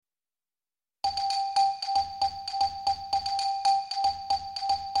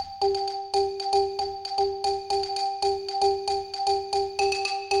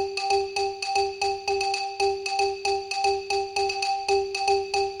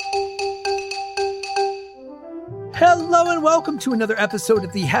Hello and welcome to another episode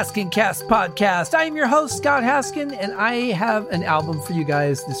of the Haskin Cast podcast. I am your host, Scott Haskin, and I have an album for you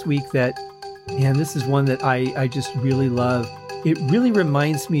guys this week that, man, this is one that I just really love. It really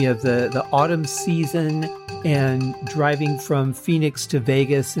reminds me of the autumn season and driving from Phoenix to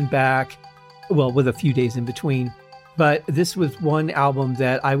Vegas and back, well, with a few days in between. But this was one album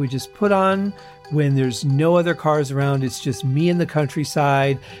that I would just put on when there's no other cars around. It's just me in the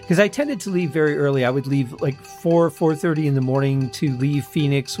countryside, because I tended to leave very early. I would leave like 4:30 in the morning to leave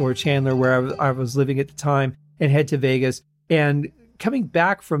Phoenix or Chandler, where I was living at the time, and head to Vegas. And coming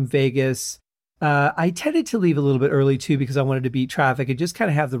back from Vegas, I tended to leave a little bit early too, because I wanted to beat traffic and just kind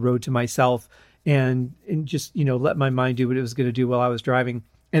of have the road to myself and just, let my mind do what it was going to do while I was driving.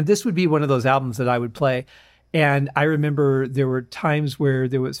 And this would be one of those albums that I would play. And I remember there were times where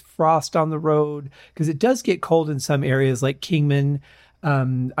there was frost on the road, because it does get cold in some areas like Kingman.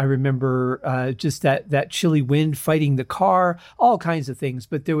 I remember just that chilly wind fighting the car, all kinds of things.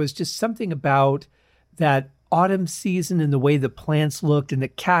 But there was just something about that autumn season and the way the plants looked and the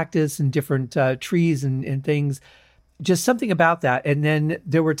cactus and different trees and things, just something about that. And then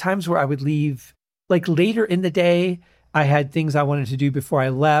there were times where I would leave like later in the day. I had things I wanted to do before I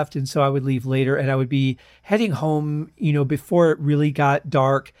left, and so I would leave later, and I would be heading home, before it really got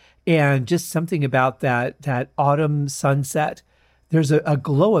dark. And just something about that autumn sunset, there's a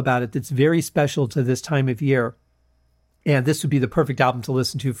glow about it that's very special to this time of year. And this would be the perfect album to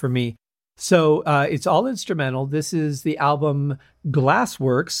listen to for me. So it's all instrumental. This is the album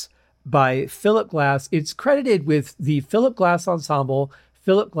Glassworks by Philip Glass. It's credited with the Philip Glass Ensemble,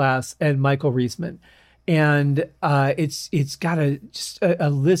 Philip Glass, and Michael Reisman. And it's got just a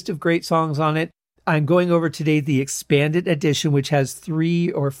list of great songs on it. I'm going over today the expanded edition, which has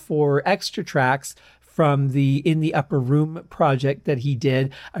 3 or 4 extra tracks from the In the Upper Room project that he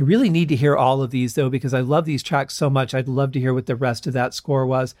did. I really need to hear all of these, though, because I love these tracks so much. I'd love to hear what the rest of that score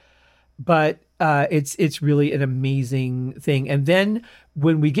was. But it's really an amazing thing. And then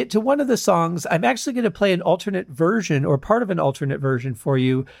when we get to one of the songs, I'm actually going to play an alternate version, or part of an alternate version for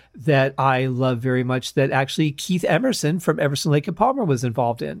you, that I love very much, that actually Keith Emerson from Emerson, Lake and Palmer was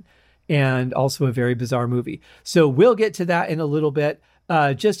involved in, and also a very bizarre movie. So we'll get to that in a little bit.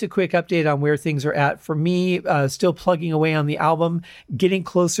 Just a quick update on where things are at for me. Still plugging away on the album, getting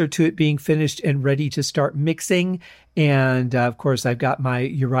closer to it being finished and ready to start mixing. And of course, I've got my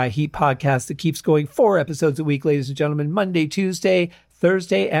Uriah Heep podcast that keeps going 4 episodes a week, ladies and gentlemen, Monday, Tuesday,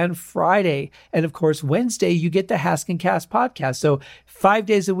 Thursday, and Friday. And of course, Wednesday, you get the Haskin Cast podcast. So 5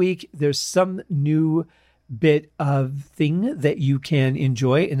 days a week, there's some new bit of thing that you can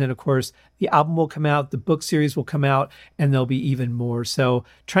enjoy. And then, of course, the album will come out, the book series will come out, and there'll be even more. So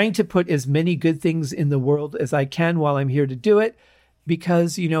trying to put as many good things in the world as I can while I'm here to do it,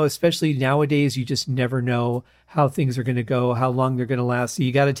 because, especially nowadays, you just never know how things are going to go, how long they're going to last. So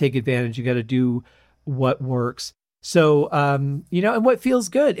you got to take advantage. You got to do what works. So, and what feels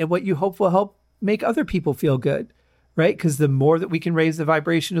good and what you hope will help make other people feel good. Right? Because the more that we can raise the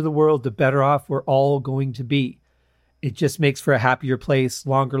vibration of the world, the better off we're all going to be. It just makes for a happier place,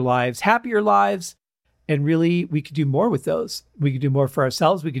 longer lives, happier lives. And really, we could do more with those. We could do more for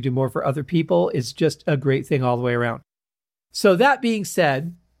ourselves. We could do more for other people. It's just a great thing all the way around. So that being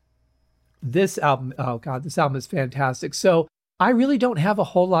said, this album, this album is fantastic. So I really don't have a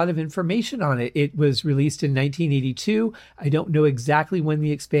whole lot of information on it. It was released in 1982. I don't know exactly when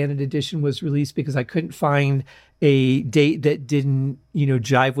the expanded edition was released, because I couldn't find a date that didn't,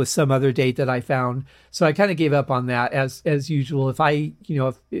 jive with some other date that I found. So I kind of gave up on that as usual. If I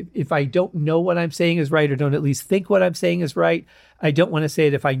don't know what I'm saying is right, or don't at least think what I'm saying is right, I don't want to say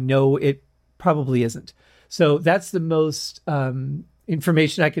it if I know it probably isn't. So that's the most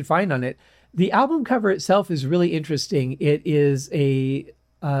information I could find on it. The album cover itself is really interesting. It is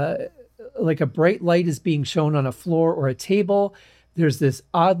like a bright light is being shown on a floor or a table. There's this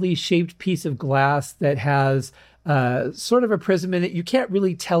oddly shaped piece of glass that has sort of a prism in it. You can't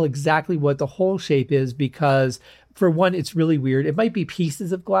really tell exactly what the whole shape is, because for one, it's really weird. It might be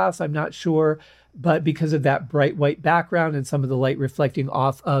pieces of glass, I'm not sure. But because of that bright white background and some of the light reflecting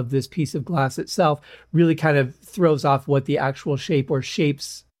off of this piece of glass itself, really kind of throws off what the actual shape or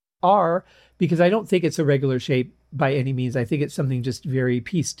shapes are, because I don't think it's a regular shape by any means. I think it's something just very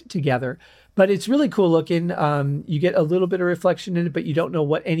pieced together. But it's really cool looking. You get a little bit of reflection in it, but you don't know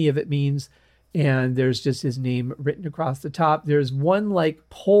what any of it means. And there's just his name written across the top. There's one like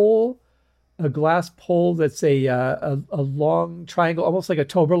pole, a glass pole that's a long triangle, almost like a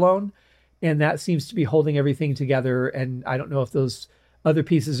Toblerone. And that seems to be holding everything together. And I don't know if those other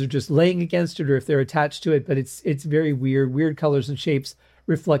pieces are just laying against it or if they're attached to it, but it's very weird colors and shapes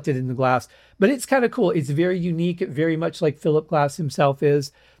reflected in the glass. But it's kind of cool. It's very unique, very much like Philip Glass himself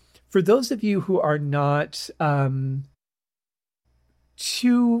is. For those of you who are not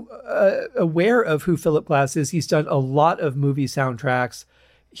too aware of who Philip Glass is, he's done a lot of movie soundtracks.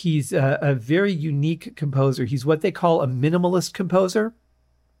 He's a very unique composer. He's what they call a minimalist composer.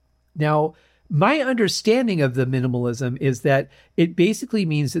 Now, my understanding of the minimalism is that it basically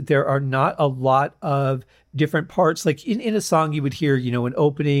means that there are not a lot of different parts. Like in a song, you would hear, an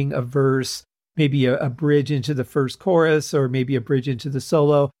opening, a verse, maybe a bridge into the first chorus, or maybe a bridge into the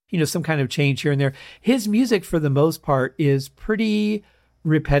solo, some kind of change here and there. His music, for the most part, is pretty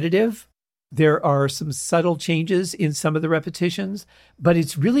repetitive. There are some subtle changes in some of the repetitions, but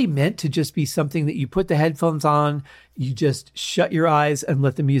it's really meant to just be something that you put the headphones on, you just shut your eyes and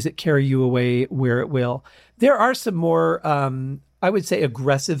let the music carry you away where it will. There are some more, I would say,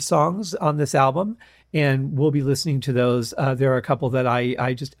 aggressive songs on this album, and we'll be listening to those. There are a couple that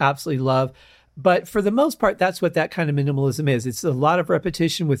I just absolutely love. But for the most part, that's what that kind of minimalism is. It's a lot of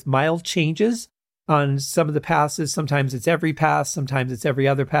repetition with mild changes on some of the passes. Sometimes it's every pass, sometimes it's every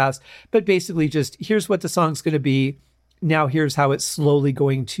other pass. But basically just, here's what the song's going to be. Now here's how it's slowly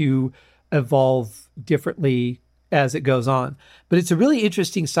going to evolve differently as it goes on. But it's a really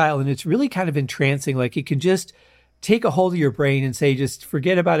interesting style, and it's really kind of entrancing. Like, it can just take a hold of your brain and say, just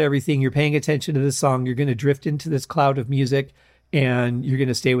forget about everything. You're paying attention to this song. You're going to drift into this cloud of music, and you're going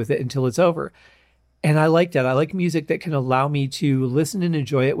to stay with it until it's over. And I like that. I like music that can allow me to listen and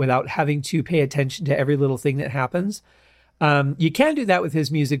enjoy it without having to pay attention to every little thing that happens. You can do that with his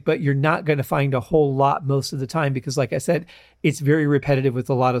music, but you're not going to find a whole lot most of the time because, like I said, it's very repetitive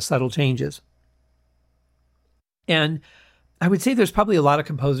with a lot of subtle changes. And I would say there's probably a lot of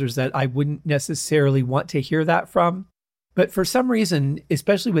composers that I wouldn't necessarily want to hear that from. But for some reason,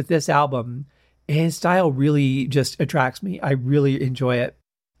 especially with this album, his style really just attracts me. I really enjoy it.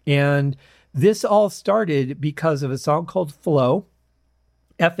 And this all started because of a song called Flow,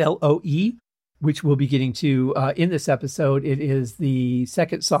 Floe, which we'll be getting to in this episode. It is the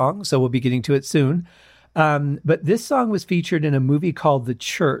second song, so we'll be getting to it soon. But this song was featured in a movie called The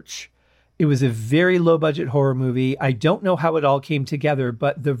Church. It was a very low-budget horror movie. I don't know how it all came together,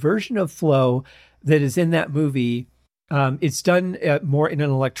 but the version of Flow that is in that movie, it's done more in an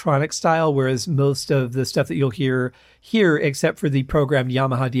electronic style, whereas most of the stuff that you'll hear here, except for the programmed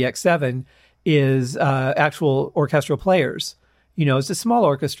Yamaha DX7, is actual orchestral players. It's a small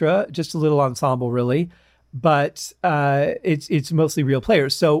orchestra, just a little ensemble, really, but it's mostly real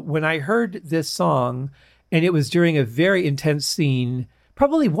players. So when I heard this song, and it was during a very intense scene,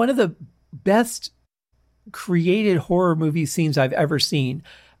 probably one of the best created horror movie scenes I've ever seen,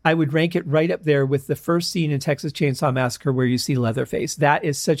 I would rank it right up there with the first scene in Texas Chainsaw Massacre where you see Leatherface. That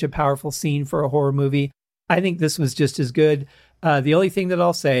is such a powerful scene for a horror movie. I think this was just as good. The only thing that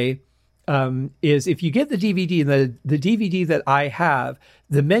I'll say is if you get the DVD, and the DVD that I have,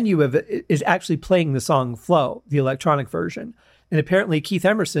 the menu of it is actually playing the song Flow, the electronic version. And apparently Keith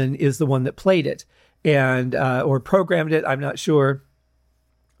Emerson is the one that played it and or programmed it. I'm not sure.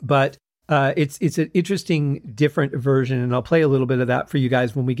 But it's an interesting, different version, and I'll play a little bit of that for you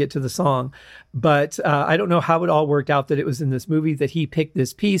guys when we get to the song. But I don't know how it all worked out that it was in this movie, that he picked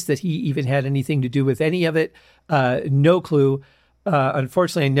this piece, that he even had anything to do with any of it. No clue.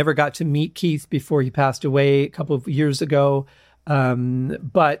 Unfortunately, I never got to meet Keith before he passed away a couple of years ago.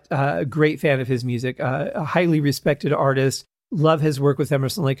 But a great fan of his music, a highly respected artist. Love his work with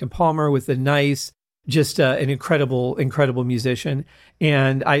Emerson, Lake and Palmer, with The Nice. Just an incredible musician.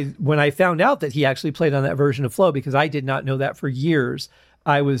 And when I found out that he actually played on that version of Flow, because I did not know that for years,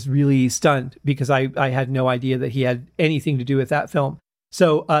 I was really stunned because I had no idea that he had anything to do with that film.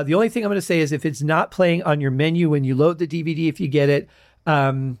 So the only thing I'm going to say is if it's not playing on your menu when you load the DVD, if you get it,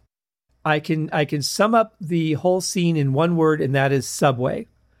 I can sum up the whole scene in one word, and that is subway.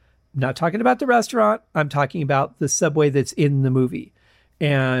 I'm not talking about the restaurant. I'm talking about the subway that's in the movie.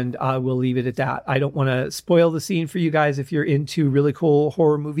 And I will leave it at that. I don't want to spoil the scene for you guys if you're into really cool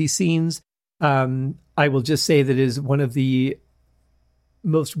horror movie scenes. I will just say that it is one of the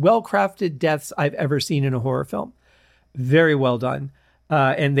most well-crafted deaths I've ever seen in a horror film. Very well done.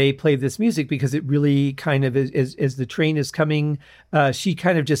 And they play this music because it really kind of is, as the train is coming, she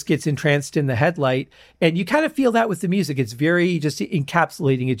kind of just gets entranced in the headlight. And you kind of feel that with the music. It's very just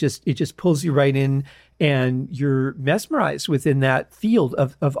encapsulating. It just pulls you right in, and you're mesmerized within that field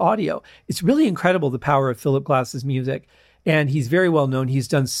of audio. It's really incredible, the power of Philip Glass's music. And he's very well known. He's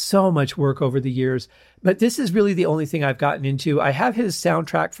done so much work over the years. But this is really the only thing I've gotten into. I have his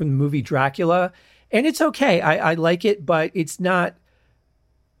soundtrack from the movie Dracula, and it's okay. I like it, but it's not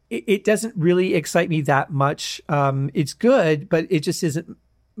it doesn't really excite me that much. It's good, but it just isn't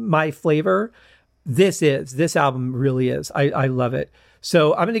my flavor. This album really is. I love it.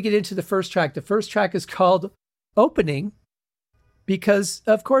 So I'm going to get into the first track. The first track is called Opening because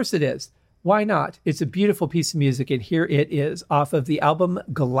of course it is. Why not? It's a beautiful piece of music, and here it is off of the album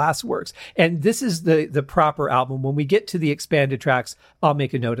Glassworks. And this is the proper album. When we get to the expanded tracks, I'll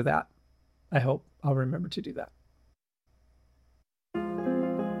make a note of that. I hope I'll remember to do that.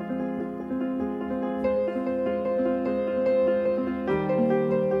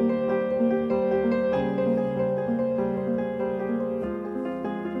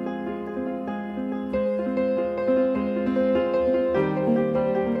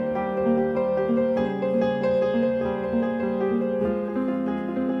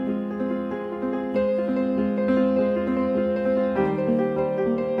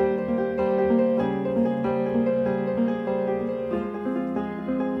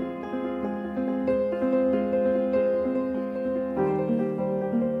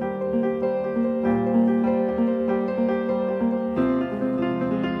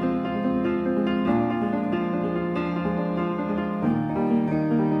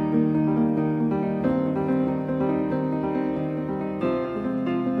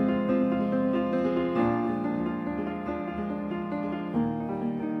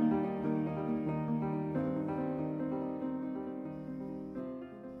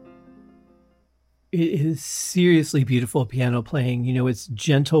 It is seriously beautiful piano playing. You know, it's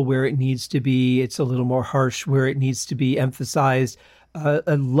gentle where it needs to be. It's a little more harsh where it needs to be emphasized. I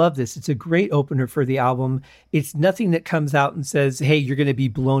love this. It's a great opener for the album. It's nothing that comes out and says, hey, you're going to be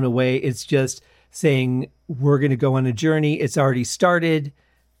blown away. It's just saying, we're going to go on a journey. It's already started.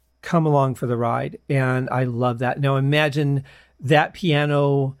 Come along for the ride. And I love that. Now imagine that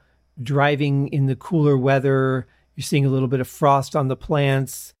piano driving in the cooler weather. You're seeing a little bit of frost on the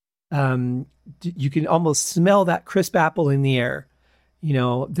plants. You can almost smell that crisp apple in the air. You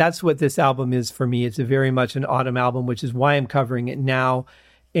know, that's what this album is for me. It's a very much an autumn album, which is why I'm covering it now.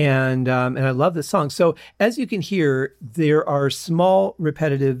 And I love this song. So as you can hear, there are small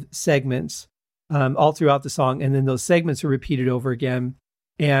repetitive segments all throughout the song. And then those segments are repeated over again.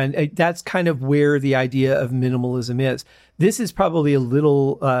 And that's kind of where the idea of minimalism is. This is probably a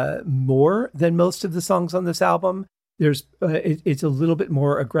little more than most of the songs on this album. It's a little bit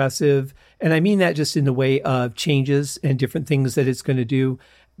more aggressive. And I mean that just in the way of changes and different things that it's going to do.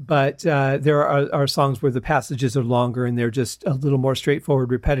 But there are songs where the passages are longer and they're just a little more straightforward,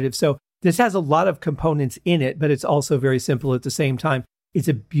 repetitive. So this has a lot of components in it, but it's also very simple at the same time. It's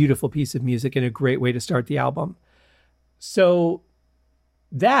a beautiful piece of music and a great way to start the album. So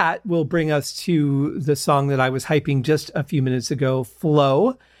that will bring us to the song that I was hyping just a few minutes ago,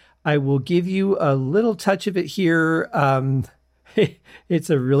 Flow. I will give you a little touch of it here. It's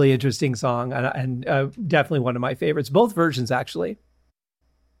a really interesting song and definitely one of my favorites, both versions actually.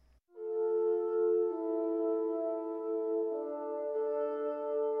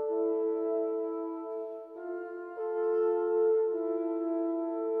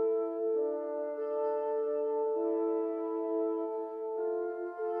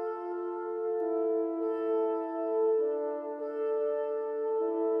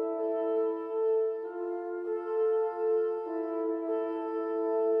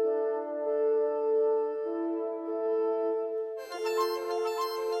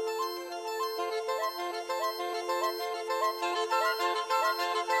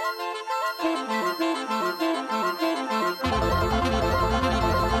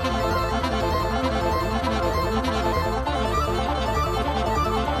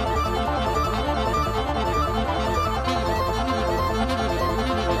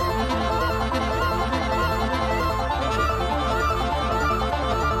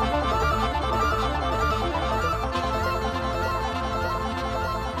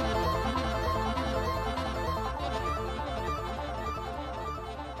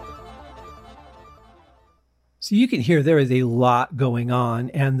 So you can hear there is a lot going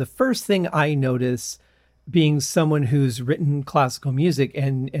on. And the first thing I notice, being someone who's written classical music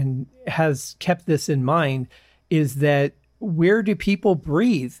and has kept this in mind, is that where do people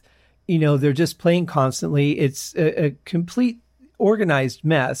breathe? You know, they're just playing constantly. It's a complete organized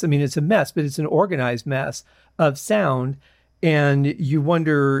mess. I mean, it's a mess, but it's an organized mess of sound. And you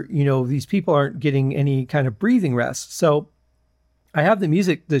wonder, you know, these people aren't getting any kind of breathing rest. So I have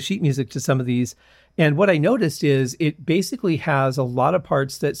the sheet music to some of these. And what I noticed is it basically has a lot of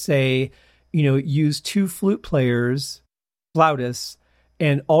parts that say, you know, use 2 flute players, flautists,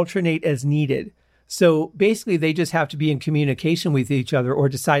 and alternate as needed. So basically they just have to be in communication with each other or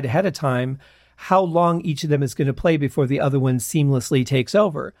decide ahead of time how long each of them is going to play before the other one seamlessly takes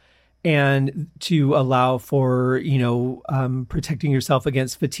over, and to allow for, protecting yourself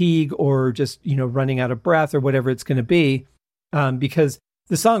against fatigue or just, running out of breath or whatever it's going to be. Because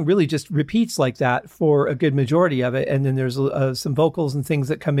the song really just repeats like that for a good majority of it. And then there's some vocals and things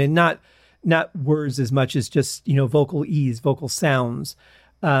that come in, not words as much as just, vocal ease, vocal sounds.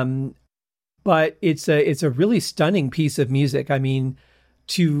 But it's a really stunning piece of music. I mean,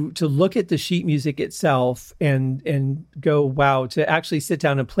 to look at the sheet music itself and go, wow, to actually sit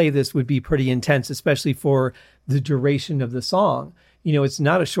down and play this would be pretty intense, especially for the duration of the song. It's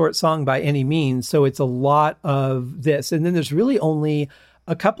not a short song by any means, so it's a lot of this. And then there's really only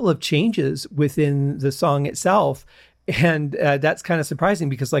a couple of changes within the song itself. And that's kind of surprising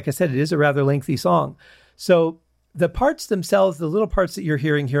because, like I said, it is a rather lengthy song. So the parts themselves, the little parts that you're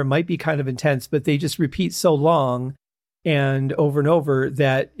hearing here might be kind of intense, but they just repeat so long and over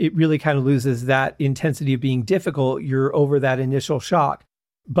that it really kind of loses that intensity of being difficult. You're over that initial shock.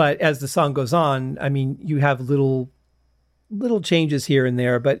 But as the song goes on, I mean, you have little changes here and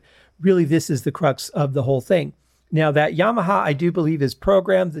there, but really this is the crux of the whole thing. Now, that Yamaha, I do believe, is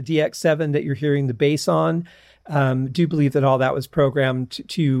programmed. The DX7 that you're hearing the bass on, do believe that all that was programmed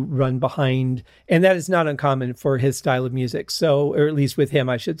to run behind. And that is not uncommon for his style of music. So, or at least with him,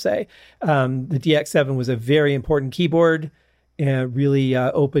 I should say. The DX7 was a very important keyboard and really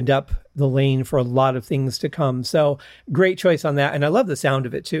opened up the lane for a lot of things to come. So great choice on that. And I love the sound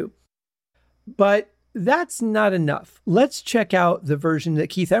of it too. But that's not enough. Let's check out the version that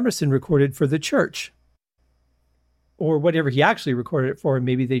Keith Emerson recorded for the church. Or whatever he actually recorded it for.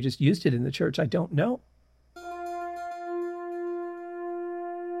 Maybe they just used it in the church. I don't know.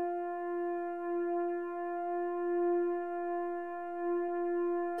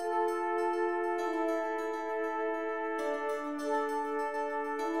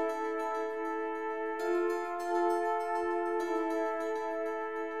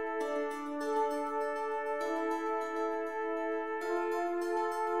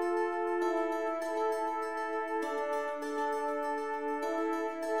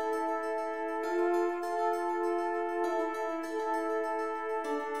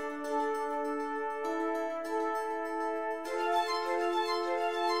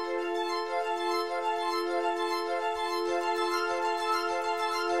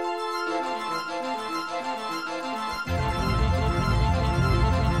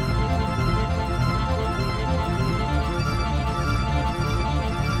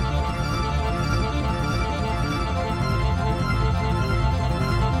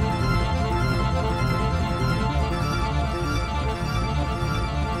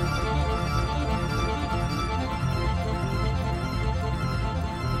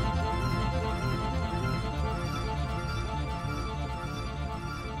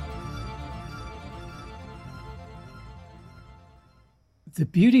 The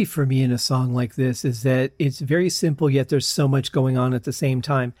beauty for me in a song like this is that it's very simple, yet there's so much going on at the same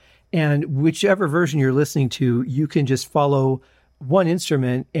time. And whichever version you're listening to, you can just follow one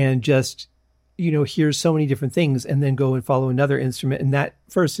instrument and just, hear so many different things and then go and follow another instrument. And that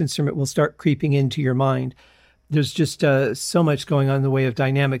first instrument will start creeping into your mind. There's just so much going on in the way of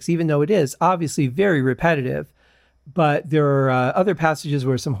dynamics, even though it is obviously very repetitive. But there are other passages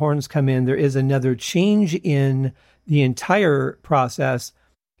where some horns come in. There is another change in the entire process,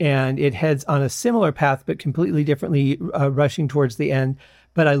 and it heads on a similar path, but completely differently, rushing towards the end.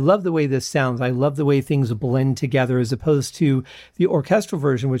 But I love the way this sounds. I love the way things blend together as opposed to the orchestral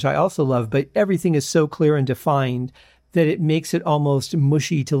version, which I also love, but everything is so clear and defined that it makes it almost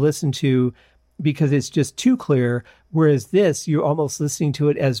mushy to listen to because it's just too clear. Whereas this, you're almost listening to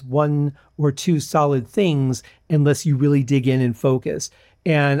it as one or two solid things unless you really dig in and focus.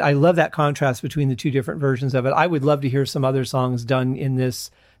 And I love that contrast between the two different versions of it. I would love to hear some other songs done in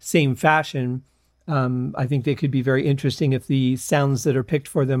this same fashion. I think they could be very interesting if the sounds that are picked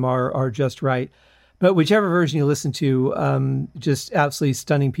for them are just right. But whichever version you listen to, just absolutely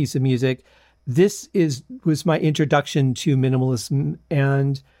stunning piece of music. This was my introduction to minimalism,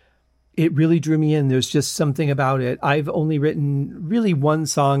 and it really drew me in. There's just something about it. I've only written really one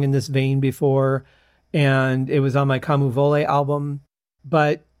song in this vein before, and it was on my Camu Vole album.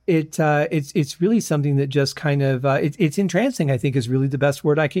 But it's really something that just kind of it's entrancing, I think, is really the best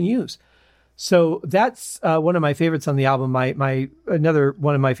word I can use. So that's one of my favorites on the album. My another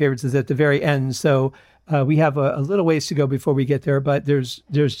one of my favorites is at the very end. So we have a little ways to go before we get there, but there's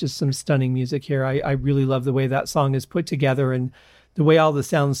just some stunning music here. I really love the way that song is put together and the way all the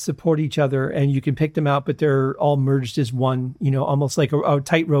sounds support each other, and you can pick them out, but they're all merged as one, almost like a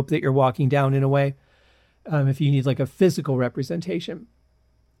tightrope that you're walking down in a way. If you need like a physical representation.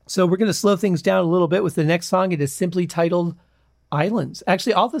 So we're going to slow things down a little bit with the next song. It is simply titled Islands.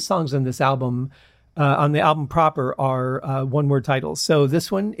 Actually, all the songs on this album, on the album proper, are one-word titles. So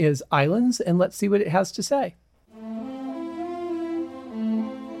this one is Islands, and let's see what it has to say.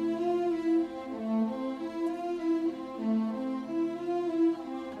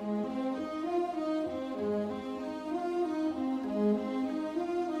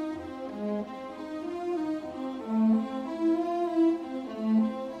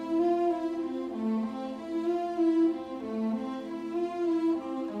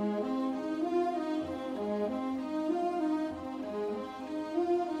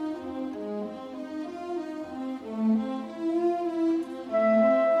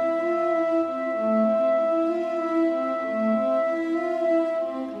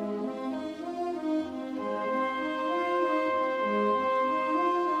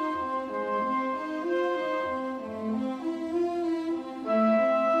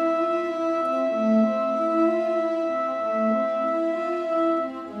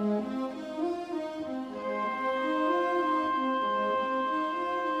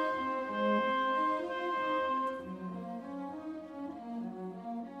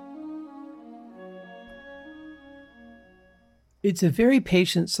 It's a very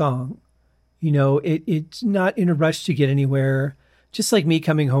patient song. You know, it's not in a rush to get anywhere. Just like me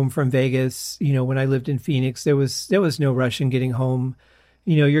coming home from Vegas, you know, when I lived in Phoenix, there was no rush in getting home.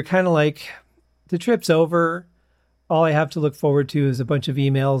 You know, you're kind of like, the trip's over. All I have to look forward to is a bunch of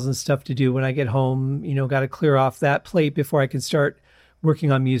emails and stuff to do when I get home. You know, got to clear off that plate before I can start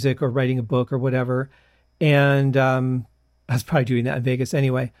working on music or writing a book or whatever. And I was probably doing that in Vegas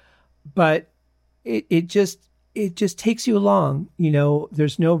anyway. But it just takes you along. You know,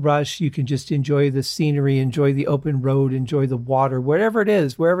 there's no rush. You can just enjoy the scenery, enjoy the open road, enjoy the water, whatever it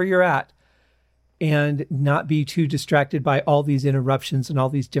is, wherever you're at, and not be too distracted by all these interruptions and all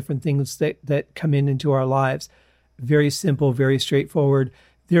these different things that come into our lives. Very simple, very straightforward.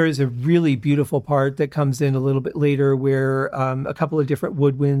 There is a really beautiful part that comes in a little bit later where a couple of different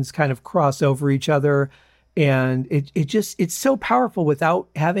woodwinds kind of cross over each other. And it's so powerful without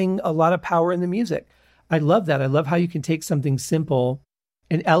having a lot of power in the music. I love that. I love how you can take something simple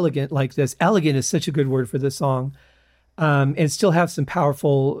and elegant like this. Elegant is such a good word for this song. And still have some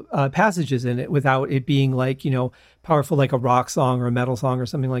powerful passages in it without it being like, you know, powerful like a rock song or a metal song or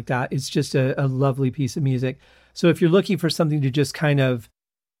something like that. It's just a lovely piece of music. So if you're looking for something to just kind of,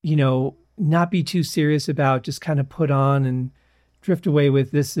 you know, not be too serious about, just kind of put on and drift away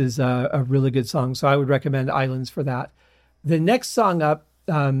with, this is a really good song. So I would recommend Islands for that. The next song up,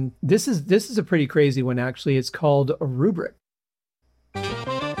 this is a pretty crazy one, actually. It's called A Rubric.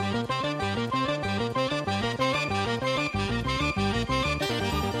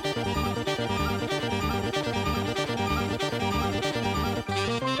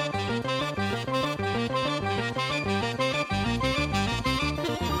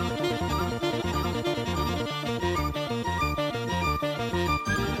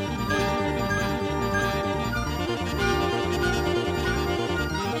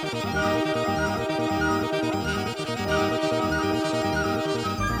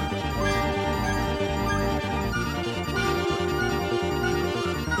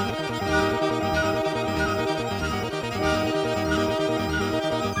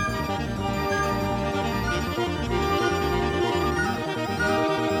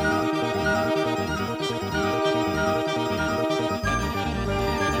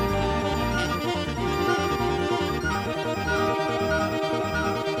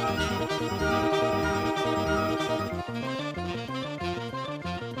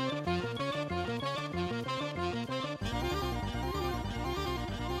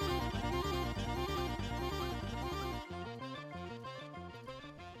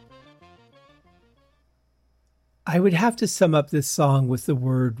 I would have to sum up this song with the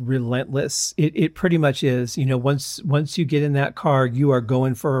word relentless. It pretty much is. You know, once you get in that car, you are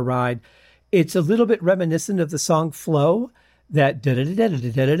going for a ride. It's a little bit reminiscent of the song Flow, that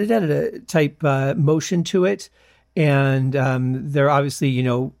da-da-da-da-da-da-da-da-da type motion to it. And they're obviously, you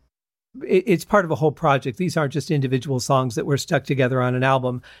know, it's part of a whole project. These aren't just individual songs that were stuck together on an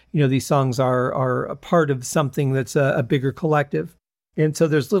album. You know, these songs are a part of something that's a bigger collective. And so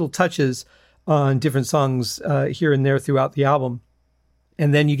there's little touches on different songs here and there throughout the album.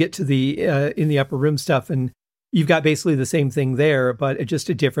 And then you get to the In the Upper Room stuff, and you've got basically the same thing there, but just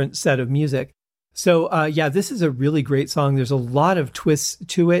a different set of music. So yeah, this is a really great song. There's a lot of twists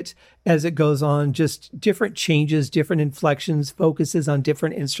to it as it goes on, just different changes, different inflections, focuses on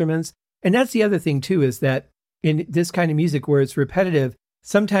different instruments. And that's the other thing too, is that in this kind of music where it's repetitive,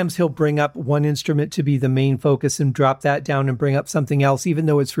 sometimes he'll bring up one instrument to be the main focus and drop that down and bring up something else. Even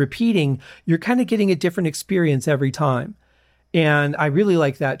though it's repeating, you're kind of getting a different experience every time. And I really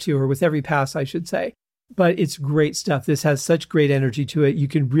like that too, or with every pass, I should say. But it's great stuff. This has such great energy to it. You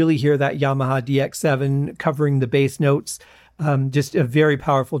can really hear that Yamaha DX7 covering the bass notes. Just a very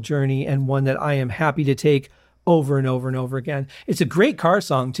powerful journey, and one that I am happy to take over and over and over again. It's a great car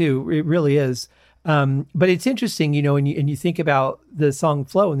song too. It really is. But it's interesting, and you think about the song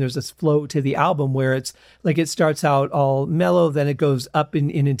flow, and there's this flow to the album where it's like it starts out all mellow, then it goes up in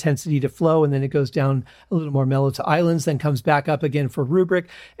intensity to Flow, and then it goes down a little more mellow to Islands, then comes back up again for Rubric.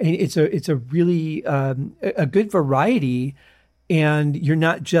 And it's a really a good variety, and you're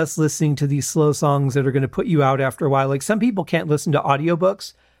not just listening to these slow songs that are going to put you out after a while. Like some people can't listen to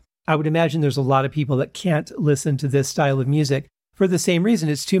audiobooks. I would imagine there's a lot of people that can't listen to this style of music. For the same reason,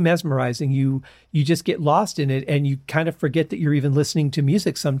 it's too mesmerizing. You just get lost in it, and you kind of forget that you're even listening to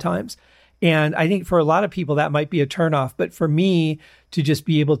music sometimes. And I think for a lot of people that might be a turnoff. But for me, to just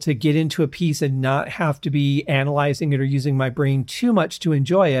be able to get into a piece and not have to be analyzing it or using my brain too much to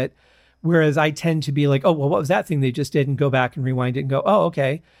enjoy it, whereas I tend to be like, oh, well, what was that thing they just did? And go back and rewind it and go, oh,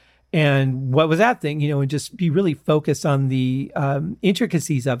 okay. And what was that thing? And just be really focused on the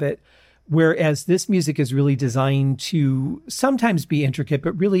intricacies of it. Whereas this music is really designed to sometimes be intricate,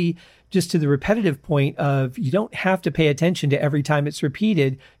 but really just to the repetitive point of you don't have to pay attention to every time it's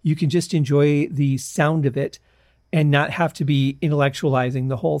repeated. You can just enjoy the sound of it and not have to be intellectualizing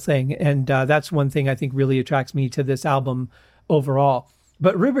the whole thing. And that's one thing I think really attracts me to this album overall.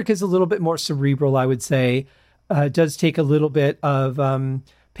 But Rubric is a little bit more cerebral, I would say. It does take a little bit of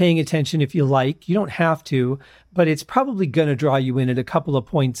paying attention if you like. You don't have to, but it's probably going to draw you in at a couple of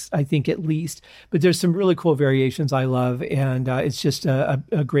points, I think, at least. But there's some really cool variations I love, and it's just a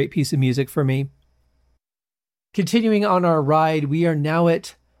great piece of music for me. Continuing on our ride, we are now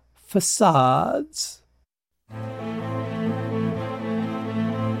at Facades.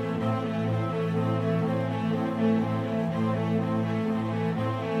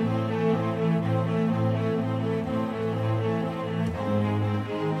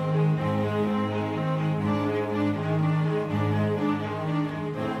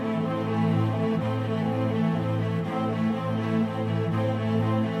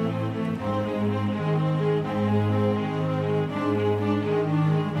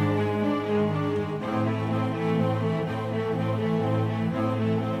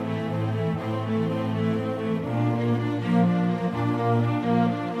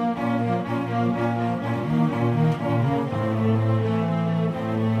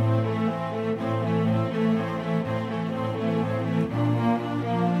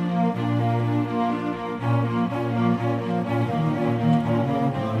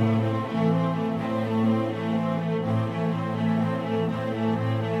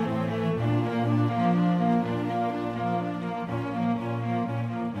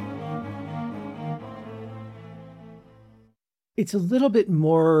 It's a little bit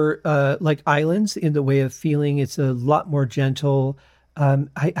more like Islands in the way of feeling. It's a lot more gentle.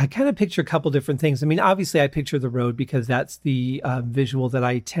 I kind of picture a couple different things. I mean, obviously I picture the road because that's the visual that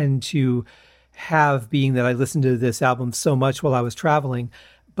I tend to have, being that I listened to this album so much while I was traveling.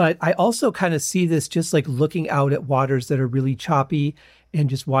 But I also kind of see this just like looking out at waters that are really choppy and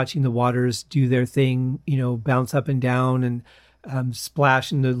just watching the waters do their thing, bounce up and down and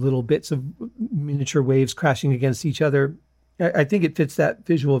splash into little bits of miniature waves crashing against each other. I think it fits that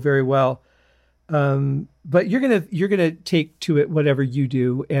visual very well. But you're gonna take to it whatever you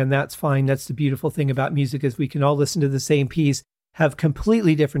do, and that's fine. That's the beautiful thing about music, is we can all listen to the same piece, have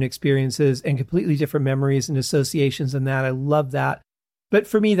completely different experiences and completely different memories and associations, and that I love that. But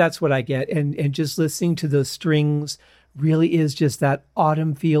for me, that's what I get, and just listening to those strings really is just that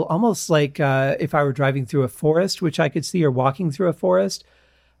autumn feel, almost like if I were driving through a forest, which I could see, or walking through a forest.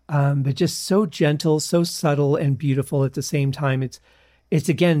 But just so gentle, so subtle and beautiful at the same time. It's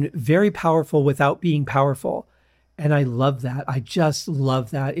again, very powerful without being powerful. And I love that. I just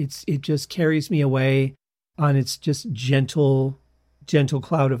love that. It just carries me away on its just gentle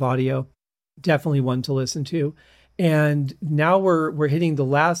cloud of audio. Definitely one to listen to. And now we're hitting the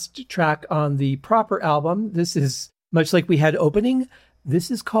last track on the proper album. This is much like we had opening. This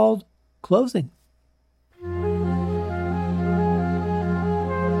is called Closing.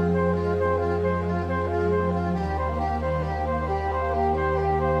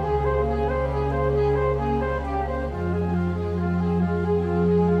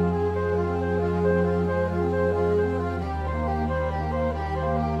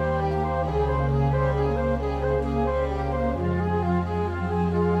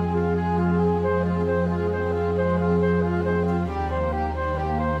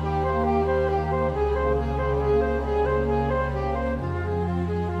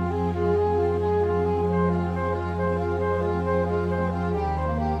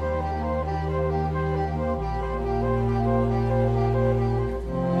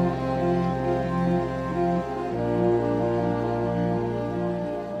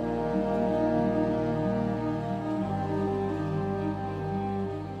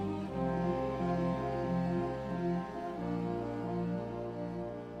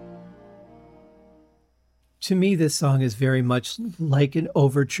 to me, this song is very much like an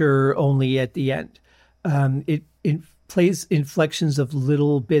overture, only at the end. It plays inflections of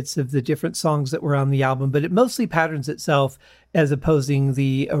little bits of the different songs that were on the album, but it mostly patterns itself as opposing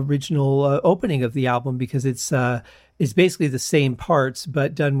the original opening of the album, because it's basically the same parts,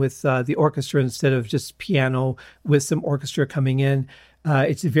 but done with the orchestra instead of just piano with some orchestra coming in.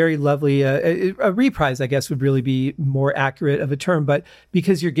 It's a very lovely, a reprise, I guess, would really be more accurate of a term, but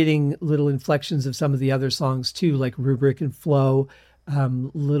because you're getting little inflections of some of the other songs too, like Rubric and Flow,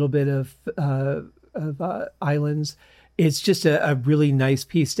 little bit of Islands. It's just a really nice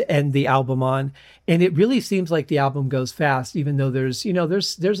piece to end the album on. And it really seems like the album goes fast, even though there's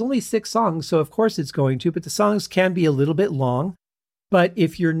only 6 songs. So of course it's going to, but the songs can be a little bit long. But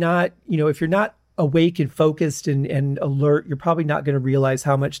if you're not awake and focused and alert, you're probably not going to realize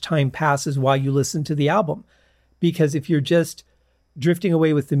how much time passes while you listen to the album. Because if you're just drifting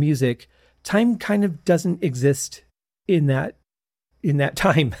away with the music, time kind of doesn't exist in that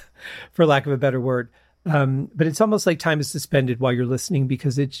time, for lack of a better word. But it's almost like time is suspended while you're listening,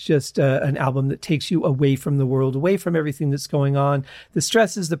 because it's just an album that takes you away from the world, away from everything that's going on, the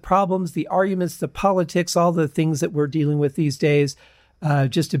stresses, the problems, the arguments, the politics, all the things that we're dealing with these days.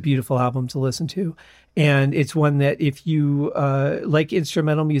 Just a beautiful album to listen to. And it's one that if you like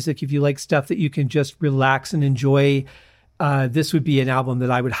instrumental music, if you like stuff that you can just relax and enjoy, this would be an album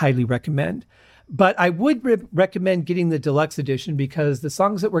that I would highly recommend. But I would recommend getting the deluxe edition, because the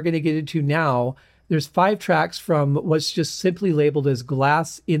songs that we're going to get into now, there's 5 tracks from what's just simply labeled as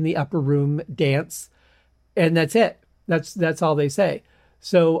Glass in the Upper Room Dance. And that's it. That's all they say.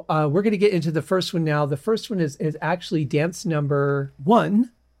 So we're going to get into the first one now. The first one is actually dance number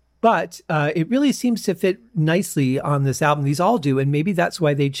 1, but it really seems to fit nicely on this album. These all do. And maybe that's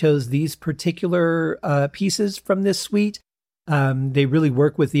why they chose these particular pieces from this suite. They really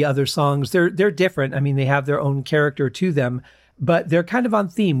work with the other songs. They're different. I mean, they have their own character to them, but they're kind of on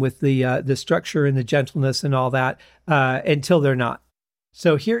theme with the structure and the gentleness and all that until they're not.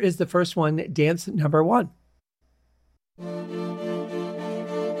 So here is the first one, dance number 1.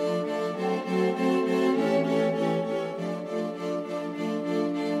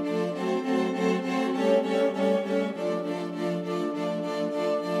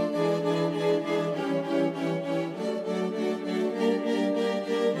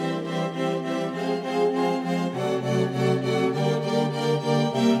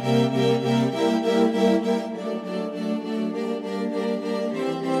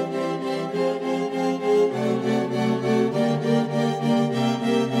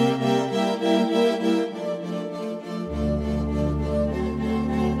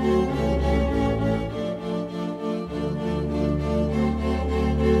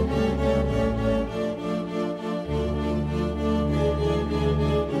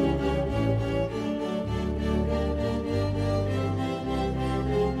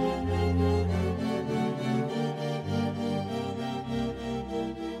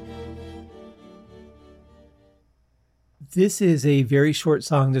 This is a very short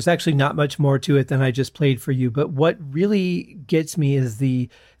song. There's actually not much more to it than I just played for you. But what really gets me is the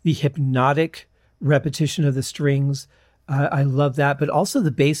hypnotic repetition of the strings. I love that. But also the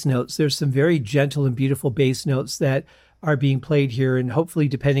bass notes. There's some very gentle and beautiful bass notes that are being played here. And hopefully,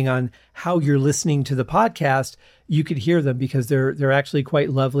 depending on how you're listening to the podcast, you could hear them, because they're actually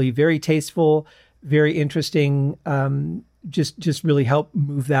quite lovely, very tasteful, very interesting. Just really help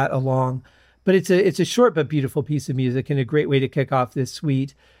move that along. But it's a short but beautiful piece of music and a great way to kick off this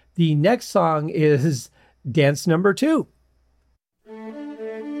suite. The next song is dance number 2.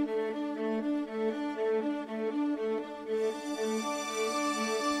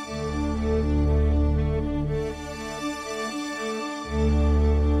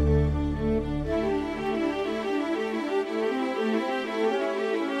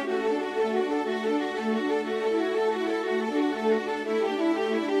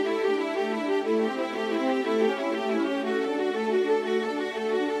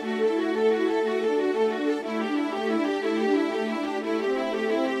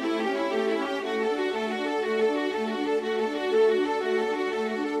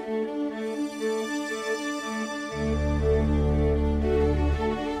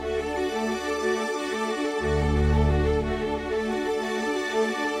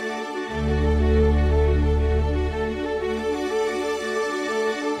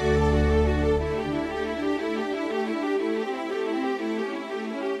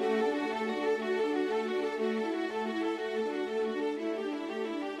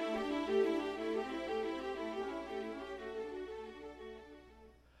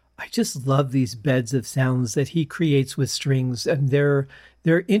 I just love these beds of sounds that he creates with strings, and they're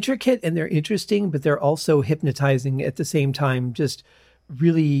intricate and they're interesting, but they're also hypnotizing at the same time. Just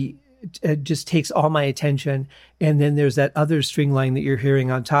really, it just takes all my attention. And then there's that other string line that you're hearing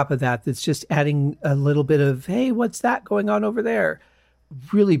on top of that that's just adding a little bit of, hey, what's that going on over there?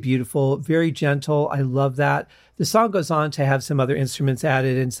 Really beautiful, very gentle. I love that. The song goes on to have some other instruments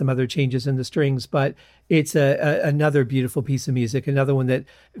added and some other changes in the strings, but it's another beautiful piece of music, another one that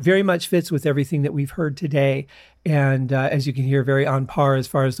very much fits with everything that we've heard today. And as you can hear, very on par as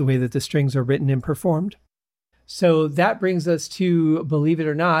far as the way that the strings are written and performed. So that brings us to, believe it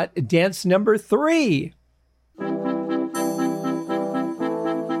or not, dance number 3.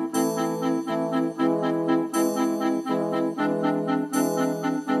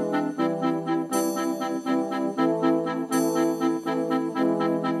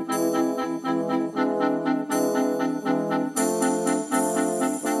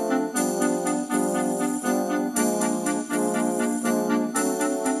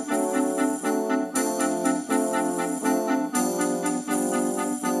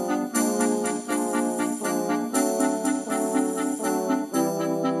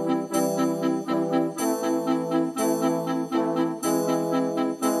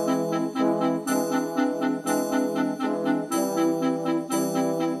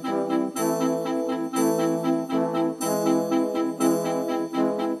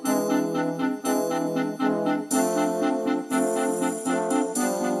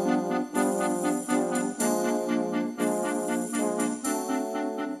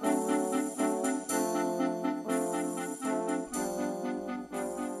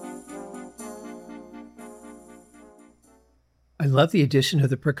 I love the addition of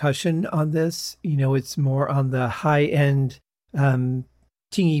the percussion on this. You know, it's more on the high end,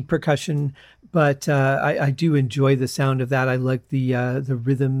 tingy percussion, but I do enjoy the sound of that. I like the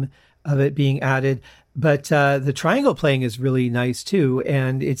rhythm of it being added. But the triangle playing is really nice too,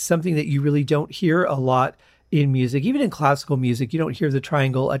 and it's something that you really don't hear a lot in music. Even in classical music, you don't hear the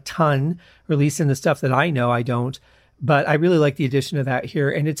triangle a ton, or at least in the stuff that I know, I don't. But I really like the addition of that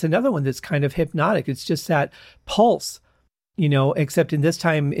here, and it's another one that's kind of hypnotic. It's just that pulse. You know, except in this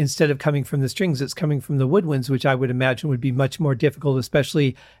time, instead of coming from the strings, it's coming from the woodwinds, which I would imagine would be much more difficult,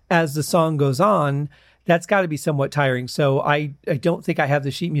 especially as the song goes on. That's got to be somewhat tiring. So I don't think I have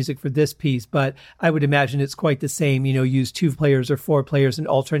the sheet music for this piece, but I would imagine it's quite the same. You know, use 2 players or 4 players and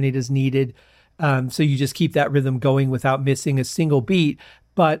alternate as needed. So you just keep that rhythm going without missing a single beat,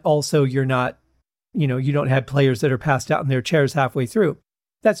 but also you're not, you know, you don't have players that are passed out in their chairs halfway through.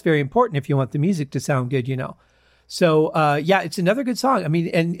 That's very important if you want the music to sound good, you know. So, yeah, it's another good song. I mean,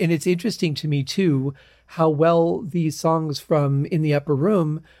 and it's interesting to me, too, how well these songs from In the Upper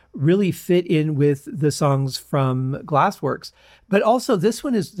Room really fit in with the songs from Glassworks. But also, this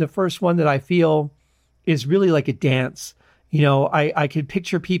one is the first one that I feel is really like a dance. You know, I could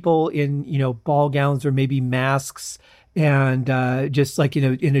picture people in, you know, ball gowns or maybe masks and just like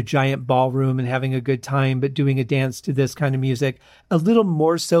in a giant ballroom and having a good time, but doing a dance to this kind of music. A little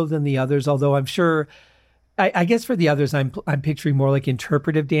more so than the others, although I'm sure... I guess for the others, I'm picturing more like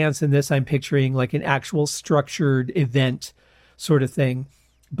interpretive dance. In this, I'm picturing like an actual structured event sort of thing.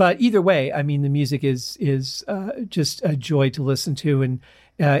 But either way, I mean, the music is just a joy to listen to, and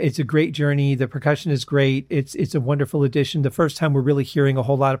it's a great journey. The percussion is great. It's a wonderful addition. The first time we're really hearing a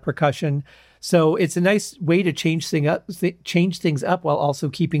whole lot of percussion, so it's a nice way to change things up while also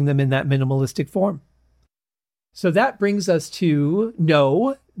keeping them in that minimalistic form. So that brings us to,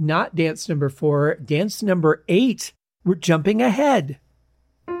 no, not dance number 4, dance number 8. We're jumping ahead.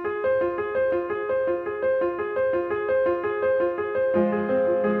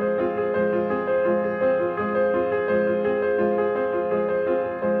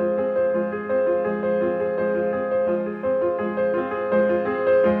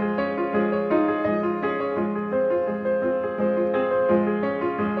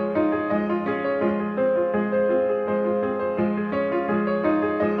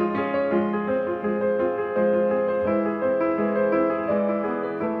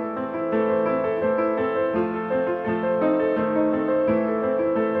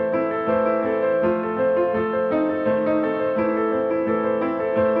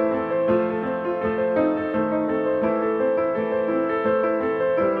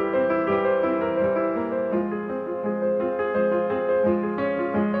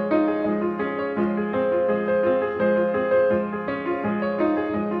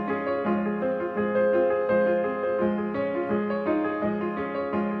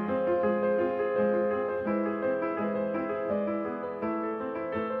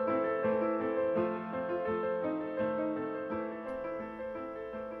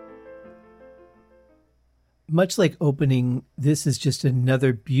 much like opening, this is just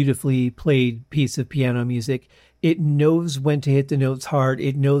another beautifully played piece of piano music. It knows when to hit the notes hard.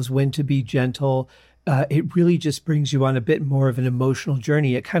 It knows when to be gentle. It really just brings you on a bit more of an emotional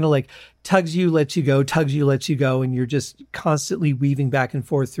journey. It kind of like tugs you, lets you go, tugs you, lets you go, and you're just constantly weaving back and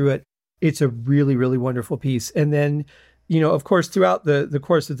forth through it. It's a really, really wonderful piece. And then, of course, throughout the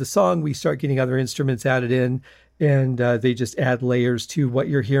course of the song, we start getting other instruments added in, and they just add layers to what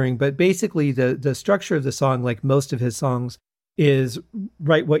you're hearing. But basically, the structure of the song, like most of his songs, is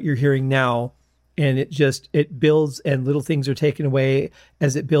right what you're hearing now. And it builds, and little things are taken away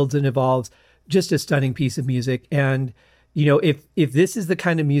as it builds and evolves. Just a stunning piece of music. And, if this is the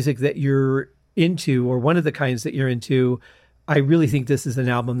kind of music that you're into, or one of the kinds that you're into, I really think this is an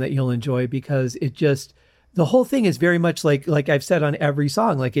album that you'll enjoy, because the whole thing is very much like I've said on every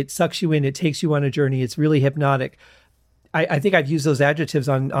song, like it sucks you in, it takes you on a journey. It's really hypnotic. I think I've used those adjectives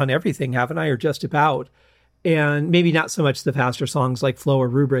on everything, haven't I? Or just about. And maybe not so much the faster songs like Flow or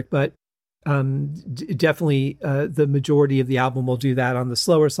Rubric, but definitely the majority of the album will do that on the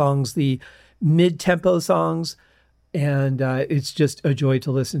slower songs, the mid-tempo songs. And it's just a joy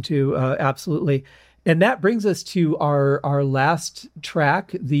to listen to. Absolutely. And that brings us to our last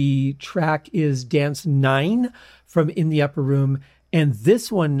track. The track is Dance 9 from In the Upper Room. And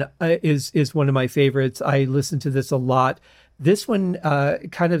this one is one of my favorites. I listen to this a lot. This one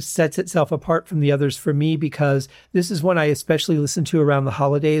kind of sets itself apart from the others for me, because this is one I especially listen to around the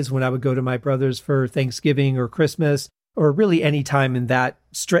holidays, when I would go to my brother's for Thanksgiving or Christmas, or really any time in that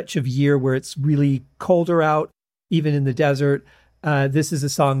stretch of year where it's really colder out, even in the desert. This is a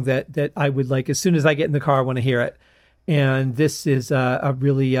song that I would like, as soon as I get in the car, I want to hear it. And this is a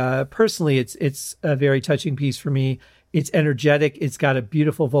really, personally, it's a very touching piece for me. It's energetic. It's got a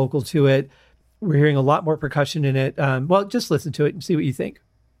beautiful vocal to it. We're hearing a lot more percussion in it. Well, just listen to it and see what you think.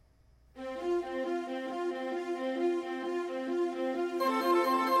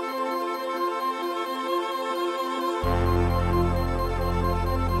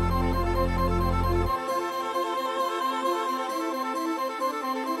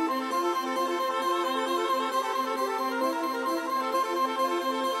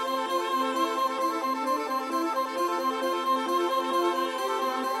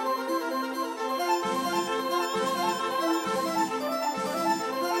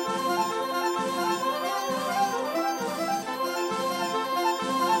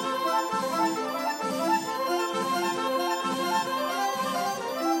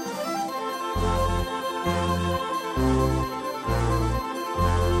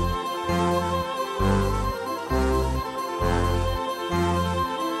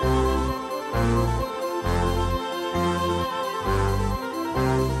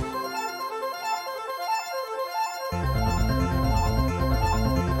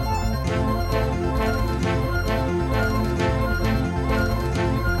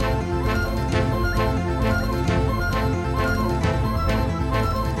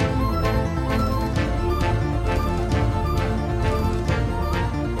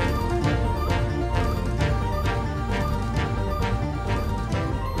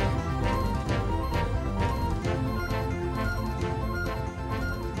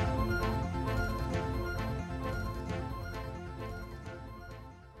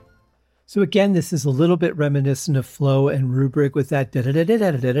 So again, this is a little bit reminiscent of Flow and Rubric with that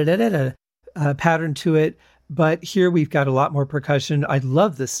pattern to it. But here we've got a lot more percussion. I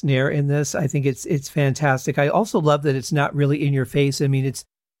love the snare in this. I think it's fantastic. I also love that it's not really in your face. I mean,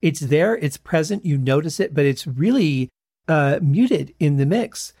 it's there, it's present, you notice it, but it's really muted in the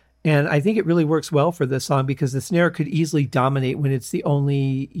mix. And I think it really works well for this song, because the snare could easily dominate when it's the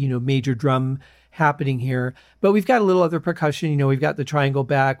only, major drum happening here. But we've got a little other percussion. We've got the triangle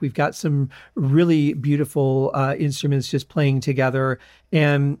back. We've got some really beautiful instruments just playing together.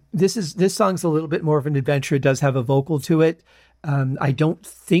 And this song's a little bit more of an adventure. It does have a vocal to it. I don't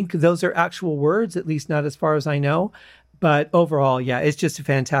think those are actual words, at least not as far as I know. But overall, yeah, it's just a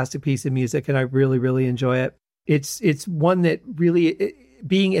fantastic piece of music, and I really, really enjoy it. It's one that really,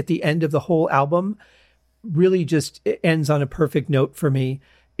 being at the end of the whole album, really just ends on a perfect note for me.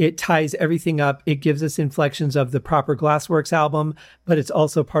 It ties everything up. It gives us inflections of the proper Glassworks album, but it's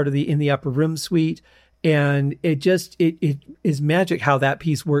also part of the In the Upper Room suite. And it is magic how that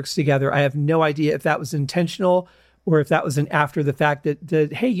piece works together. I have no idea if that was intentional or if that was an after the fact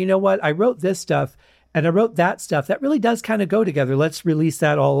that hey, you know what? I wrote this stuff and I wrote that stuff. That really does kind of go together. Let's release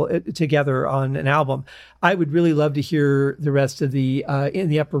that all together on an album. I would really love to hear the rest of the In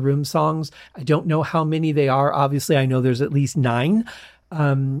the Upper Room songs. I don't know how many they are. Obviously, I know there's at least 9.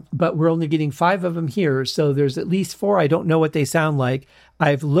 but we're only getting 5 of them here. So there's at least 4. I don't know what they sound like.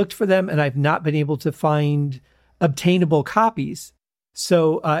 I've looked for them and I've not been able to find obtainable copies.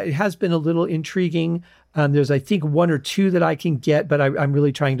 So it has been a little intriguing. There's, I think, 1 or 2 that I can get, but I'm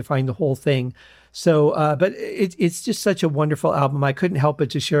really trying to find the whole thing. So, but it's just such a wonderful album. I couldn't help but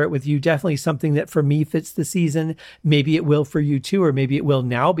to share it with you. Definitely something that for me fits the season. Maybe it will for you too, or maybe it will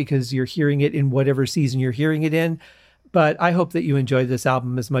now because you're hearing it in whatever season you're hearing it in. But I hope that you enjoy this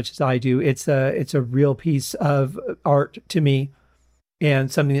album as much as I do. It's a real piece of art to me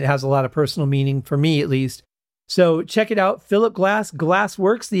and something that has a lot of personal meaning for me, at least. So check it out. Philip Glass,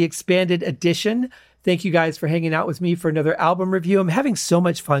 Glassworks, the expanded edition. Thank you guys for hanging out with me for another album review. I'm having so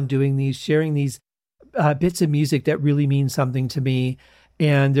much fun doing these, sharing these bits of music that really mean something to me.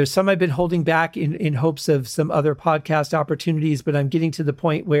 And there's some I've been holding back in hopes of some other podcast opportunities, but I'm getting to the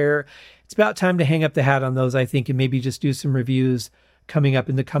point where it's about time to hang up the hat on those, I think, and maybe just do some reviews coming up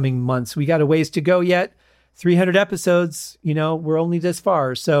in the coming months. We got a ways to go yet. 300 episodes, we're only this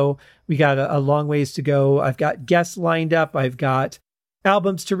far. So we got a long ways to go. I've got guests lined up. I've got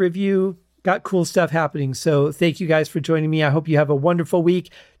albums to review. Got cool stuff happening. So thank you guys for joining me. I hope you have a wonderful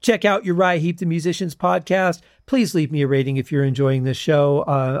week. Check out Uriah Heep, the Musicians podcast. Please leave me a rating if you're enjoying this show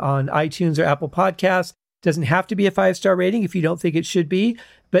on iTunes or Apple Podcasts. Doesn't have to be a 5-star rating if you don't think it should be,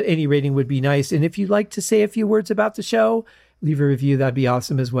 but any rating would be nice. And if you'd like to say a few words about the show, leave a review. That'd be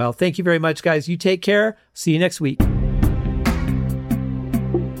awesome as well. Thank you very much, guys. You take care. See you next week.